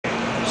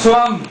So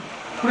going to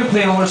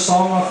play another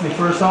song off my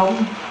first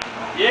album.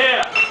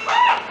 Yeah.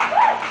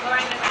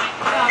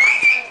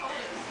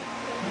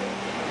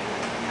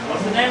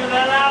 What's the name of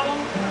that album?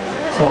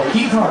 It's called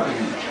Keith Harvey.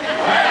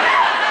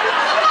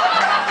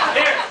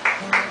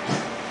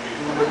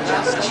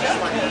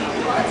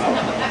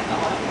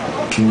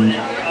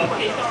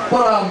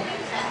 But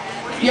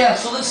yeah.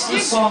 So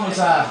this song was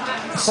a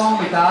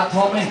song my dad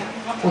taught me.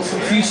 Well, it's a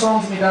few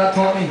songs my dad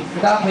taught me.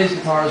 My dad plays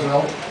guitar as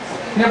well.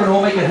 You never know,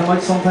 might get him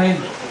out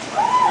sometime.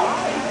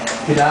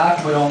 My dad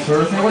come out on tour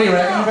with me. What do you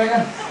reckon,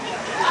 Rebecca?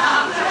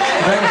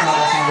 Rebecca's not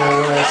listening to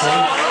what I say.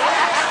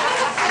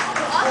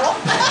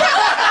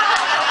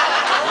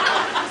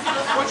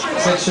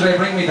 Said, should I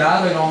bring my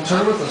dad out on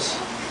tour with us?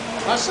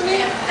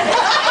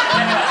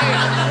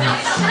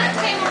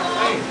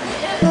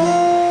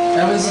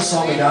 That was the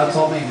song my dad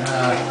taught me.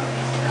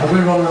 I'm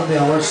going to run around the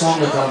other song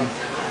that's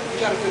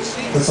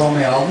on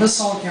my album. This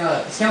song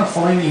it's kind of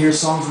funny when you hear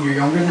songs when you're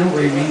younger. They don't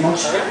really mean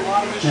much.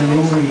 And the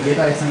older you get,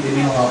 I think they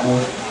mean a lot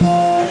more.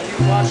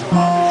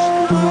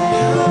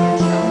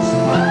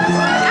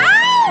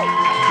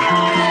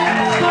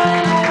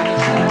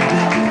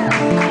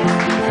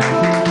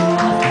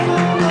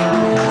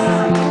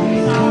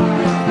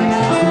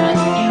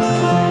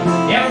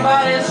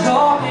 Everybody's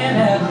talking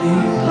at me.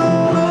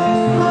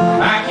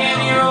 I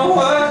can't hear a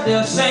word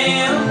they're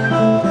saying.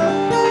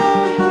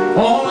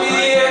 Only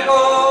the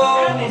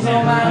echoes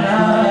of my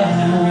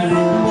mind.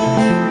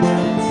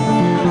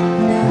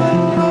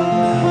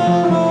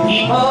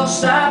 People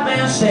stop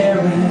and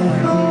staring.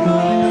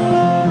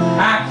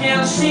 I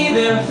can't see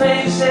their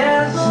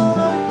faces.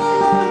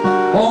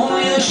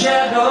 Only the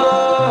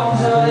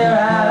shadows of their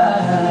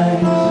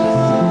eyes.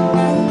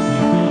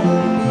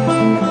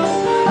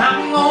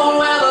 I'm going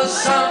where the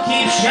sun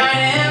keeps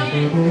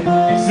shining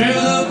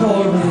through the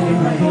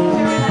pouring rain.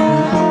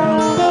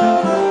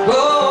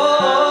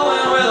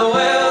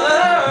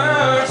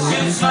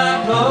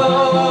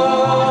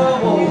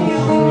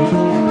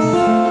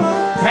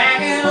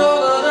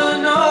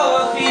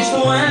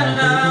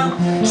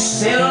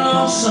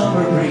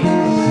 Summer breeze,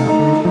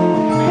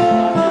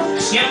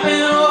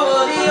 skipping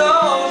over the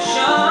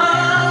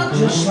ocean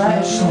just like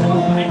a storm.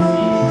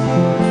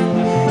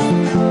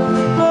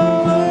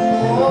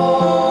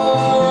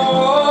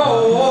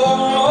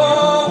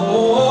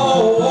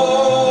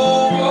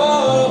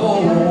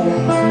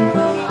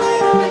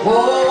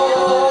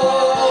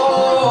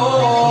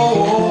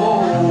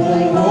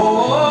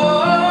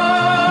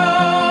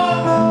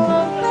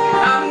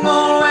 I'm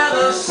going where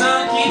the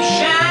sun keeps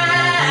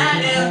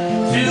shining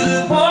through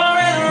the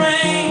pouring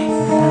rain.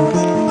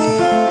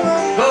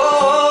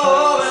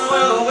 Going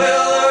where the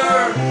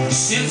weather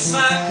suits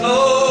my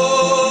clothes.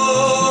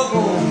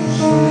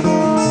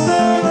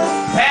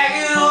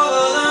 Packing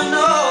over the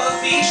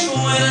northeast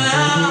wind and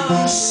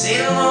I'm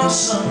sailing on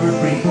summer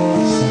breeze.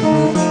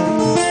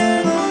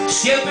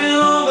 Skipping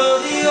over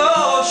the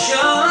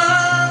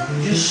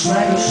ocean just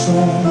like a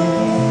storm.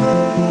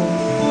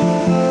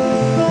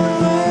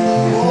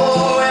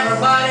 Oh,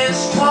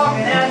 everybody's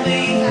talking at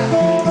me.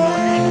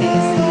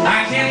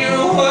 I can't hear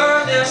a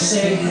word they're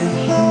saying.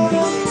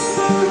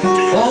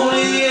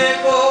 Only the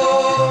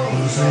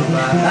echoes of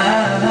my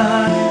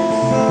mind.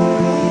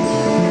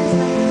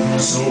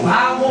 So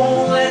I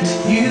won't let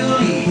you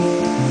leave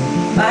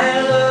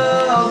my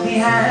love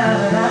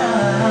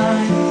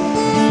behind.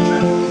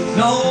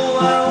 No,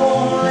 I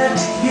won't let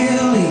you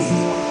leave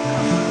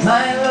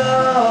my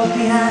love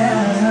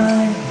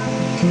behind.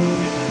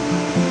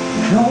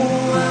 No,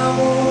 I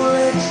won't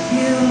let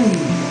you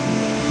leave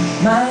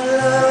my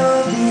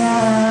love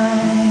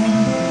behind.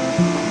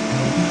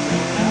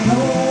 No,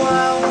 I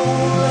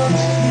won't let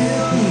you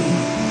leave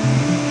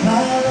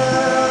my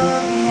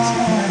love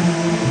behind.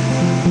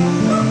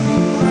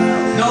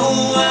 No,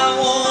 I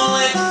won't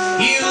let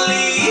you leave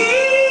my love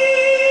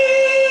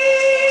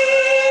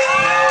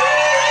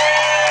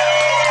behind.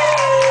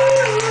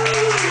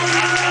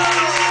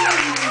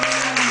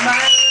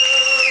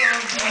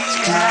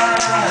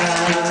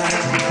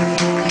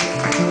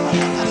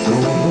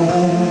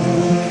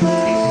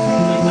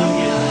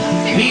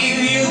 Leave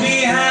you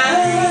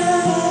behind.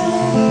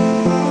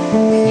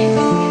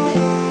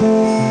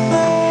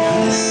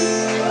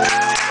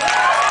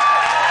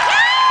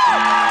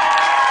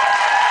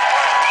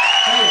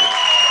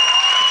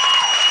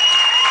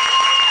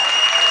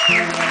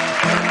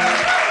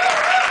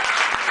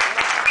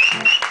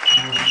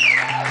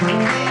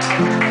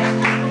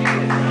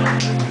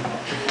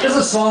 This is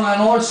a song, an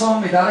old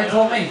song my daddy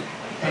taught me,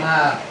 and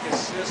my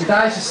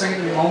dad used to sing it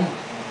to my mum,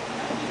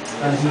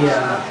 and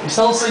he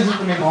still sings it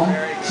to my mum.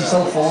 She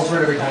still falls for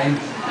it every time.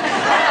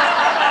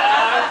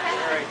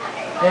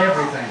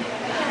 Everything.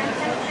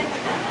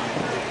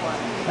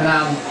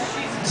 And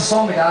it's a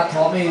song my dad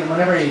taught me, and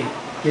whenever he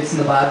gets in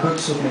the bad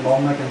books with my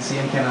mum, I can see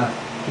him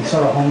he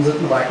sort of hums it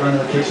in the background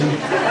of the kitchen.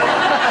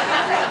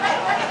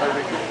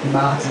 My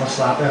ma had so much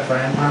slap a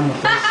frying pan with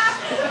this.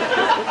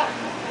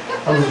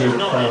 That was a joke,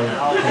 by the way.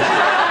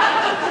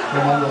 My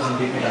mum doesn't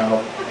beat me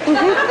down.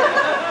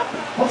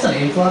 What's the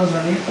name for that? Is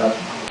there a name for that?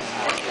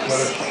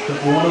 Where the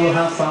woman will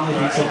have family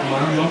beats up the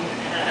man, no?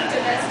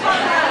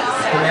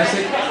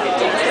 Domestic.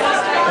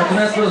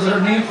 Domestic is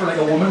their name for like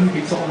a woman who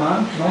beats up a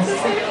man, no?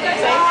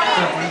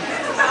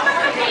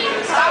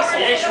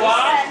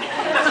 Dishwasher.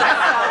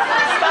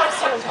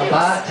 A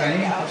bad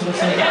tiny, that's what it's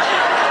saying.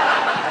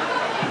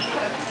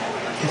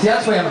 You see,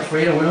 that's why I'm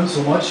afraid of women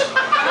so much.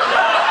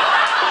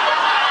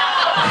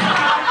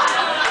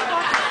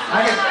 I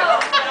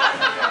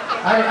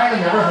can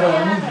never hit a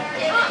woman.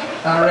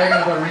 And I reckon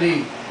if I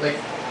really, like,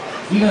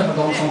 even if I've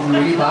done something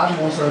really bad and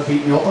won't start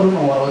beating me up, I don't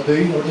know what I'll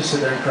do. I'll just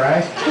sit there and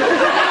cry.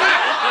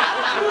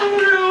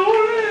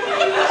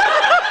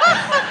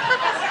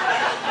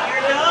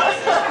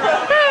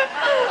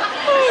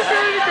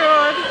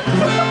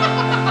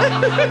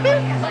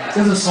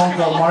 This is a song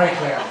called Marie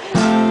Claire.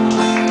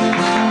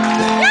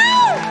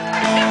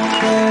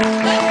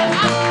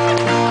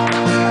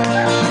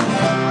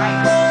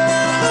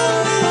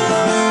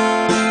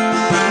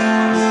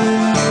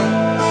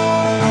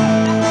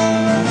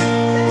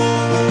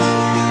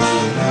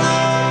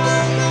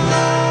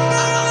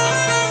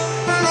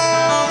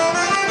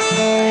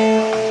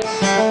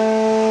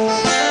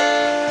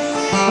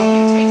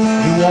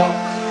 You walk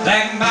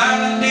like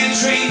Marlon in a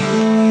tree,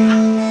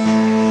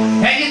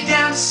 and you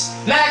dance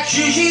like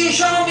Gigi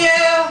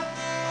Chambier.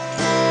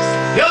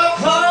 Your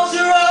clothes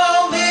are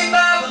all made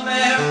by the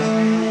mare.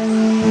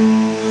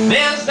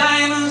 There's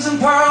diamonds and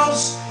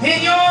pearls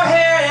in your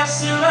hair,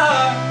 yes there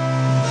are.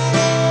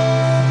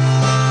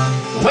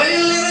 When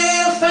you live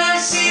in a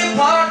fancy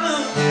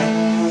apartment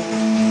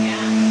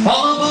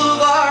on the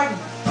boulevard,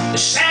 the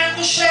Saint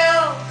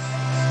Michel,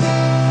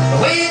 the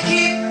way you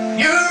keep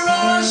your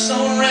Rolling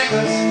Stone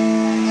records,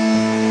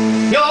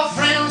 your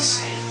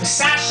friends, the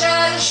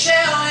Sasha, the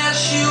Shell,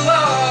 yes you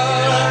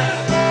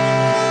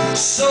are.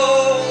 So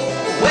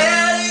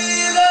where do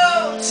you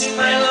go to,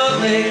 my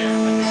lovely,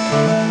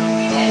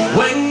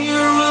 when you're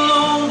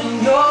alone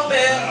in your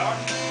bed?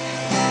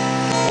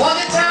 Won't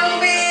you tell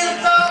me the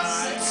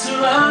thoughts that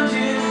surround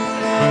you?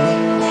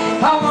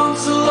 I want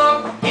to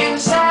look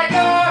inside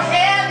your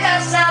head,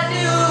 yes I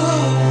do.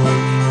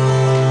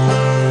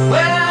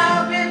 Well,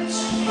 I've been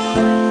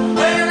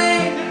where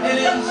it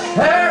is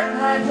hurt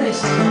my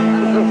place.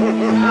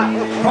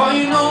 For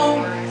you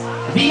know,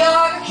 the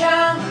Aga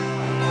Khan,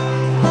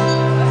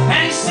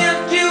 and he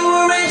sent you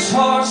a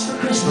racehorse for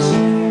Christmas,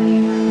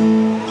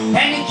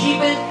 and you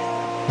keep it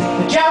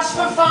just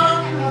for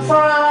fun, for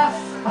a laugh.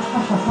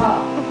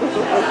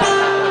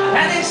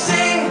 And they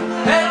say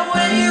that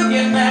when you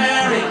get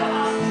married,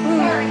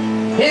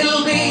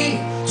 it'll be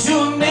to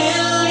a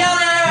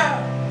millionaire,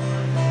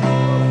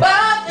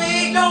 but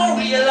they don't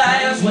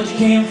realize what you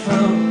came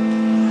from,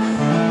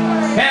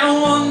 and I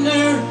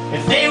wonder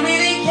if they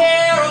really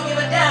care or give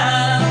a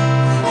damn.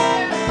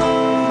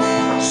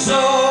 So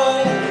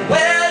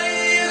where do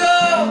you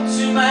go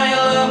to, my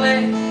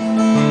lovely,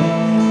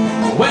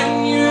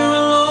 when you're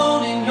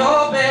alone in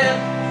your bed?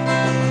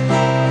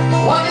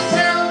 Won't you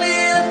tell me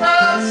the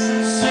thoughts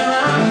that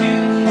surround you?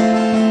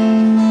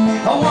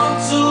 I want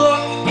to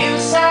look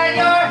inside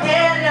your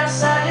head,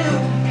 yes I do.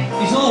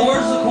 These little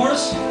words of the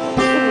chorus.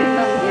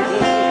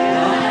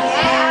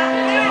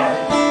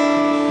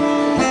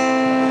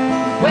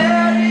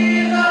 Where do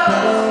you go,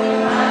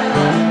 my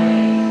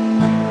lovely,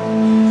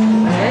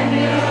 when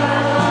you're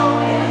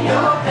alone in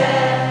your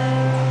bed?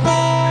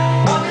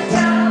 Won't you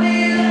tell me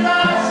the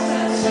thoughts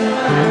that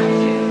surround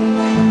you?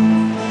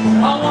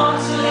 I want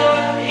to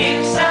look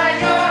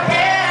inside your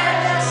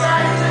head, yes I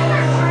do.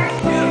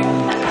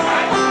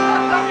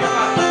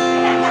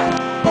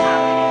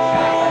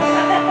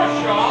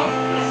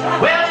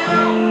 Well, you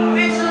know,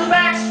 it's the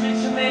back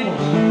streets of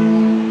Naples.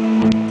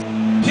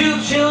 Two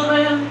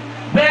children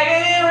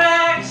begging in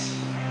rags,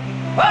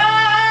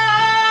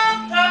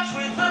 oh, touched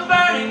with the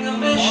burning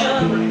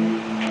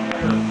ambition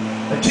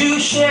to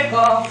shake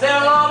off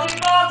their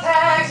lollipop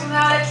tags, and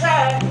how they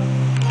try.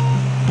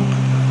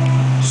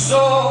 So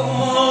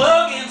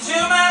look into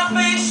my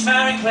face,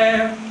 Marie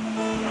Claire,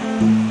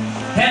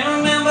 and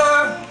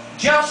remember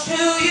just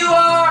who you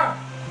are,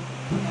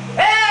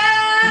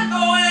 and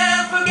go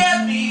and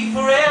forget me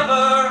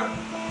forever,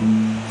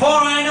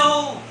 for I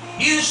know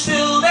you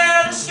still